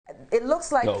it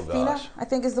looks like Oh, FINA, gosh. I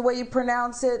think is the way you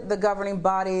pronounce it, the governing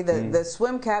body, the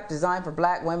swim cap designed for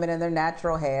black women and their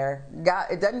natural hair.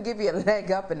 It doesn't give you a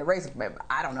leg up in the race.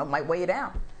 I don't know, it might weigh you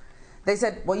down. They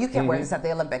said, well, you can't wear this at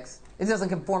the Olympics. It doesn't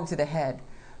conform to the head.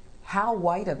 How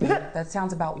white of you. That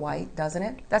sounds about white, doesn't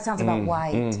it? That sounds about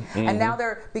white. And now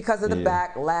they're, because of the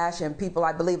backlash and people,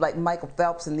 I believe, like Michael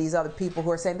Phelps and these other people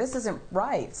who are saying, this isn't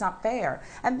right, it's not fair.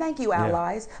 And thank you,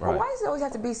 allies. But why does it always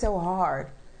have to be so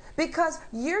hard? Because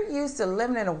you're used to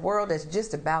living in a world that's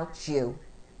just about you,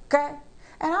 okay?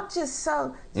 And I'm just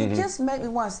so, you just make me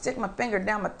want to stick my finger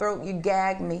down my throat. You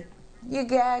gag me. You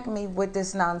gag me with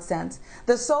this nonsense.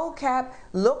 The soul cap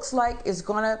looks like it's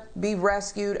going to be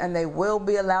rescued and they will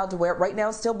be allowed to wear it. Right now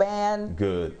it's still banned.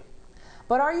 Good.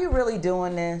 But are you really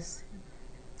doing this?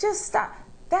 Just stop.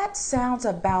 That sounds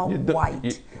about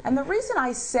white. And the reason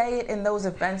I say it in those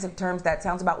offensive terms, that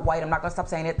sounds about white, I'm not going to stop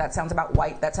saying it, that sounds about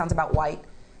white, that sounds about white,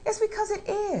 it's because it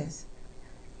is.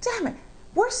 Damn it.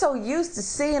 We're so used to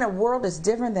seeing a world that's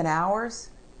different than ours.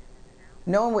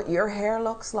 Knowing what your hair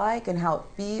looks like and how it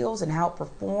feels and how it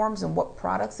performs and what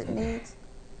products it needs.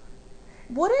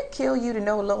 Would it kill you to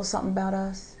know a little something about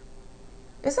us?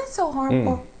 Is that so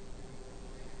harmful?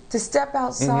 To step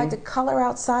outside, to color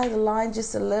outside the line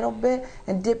just a little bit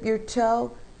and dip your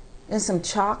toe in some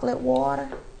chocolate water?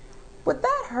 Would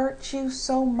that hurt you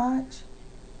so much?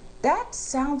 That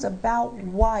sounds about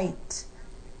white.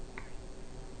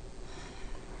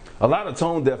 A lot of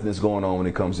tone deafness going on when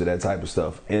it comes to that type of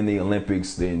stuff in the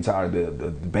Olympics. The entire the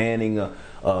banning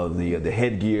of the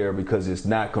headgear because it's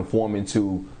not conforming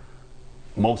to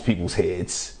most people's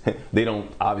heads. They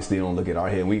obviously don't look at our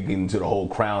head. We get into the whole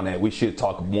Crown Act. We should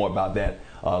talk more about that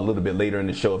a little bit later in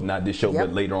the show, if not this show,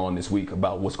 but later on this week,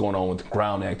 about what's going on with the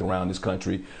Crown Act around this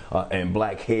country and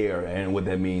black hair and what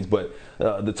that means. But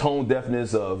the tone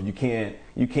deafness of you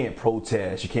can't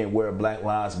protest, you can't wear Black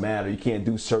Lives Matter, you can't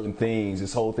do certain things,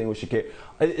 this whole thing with Shakira.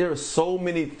 There are so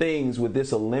many things with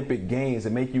this Olympic Games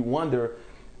that make you wonder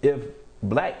if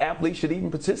black athletes should even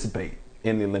participate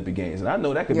in the Olympic Games. And I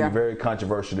know that could be very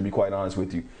controversial, to be quite honest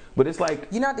with you. But it's like,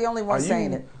 you're not the only one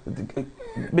saying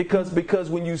it. Because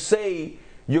when you say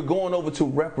you're going over to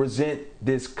represent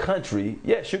this country,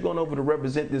 yes, you're going over to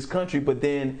represent this country, but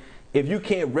then if you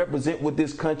can't represent what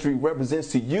this country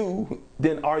represents to you,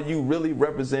 then are you really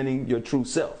representing your true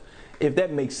self? If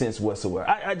that makes sense whatsoever.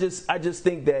 I just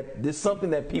think that there's something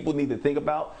that people need to think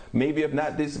about. Maybe if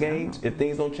not this games, if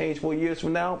things don't change 4 years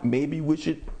from now, maybe we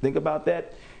should think about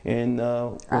that. And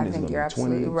I think you're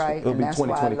absolutely right, and that's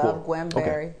why I love Gwen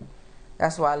Berry. Okay.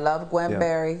 That's why I love Gwen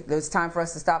Berry. It's time for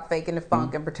us to stop faking the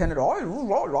funk and pretending, I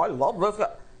love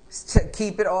this. To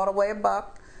keep it all the way a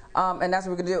buck. And that's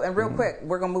what we're going to do. And real quick,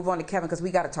 we're going to move on to Kevin because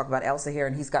we got to talk about Elsa here,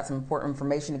 and he's got some important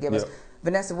information to give us.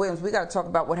 Vanessa Williams, we got to talk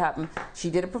about what happened. She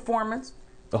did a performance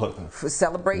for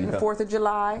celebrating the 4th of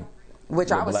July,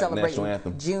 which I was celebrating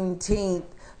Juneteenth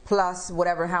plus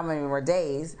whatever, how many more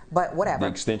days, but whatever. The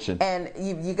extension. And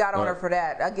you got on her for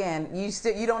that. Again,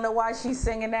 you don't know why she's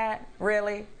singing that,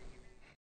 really?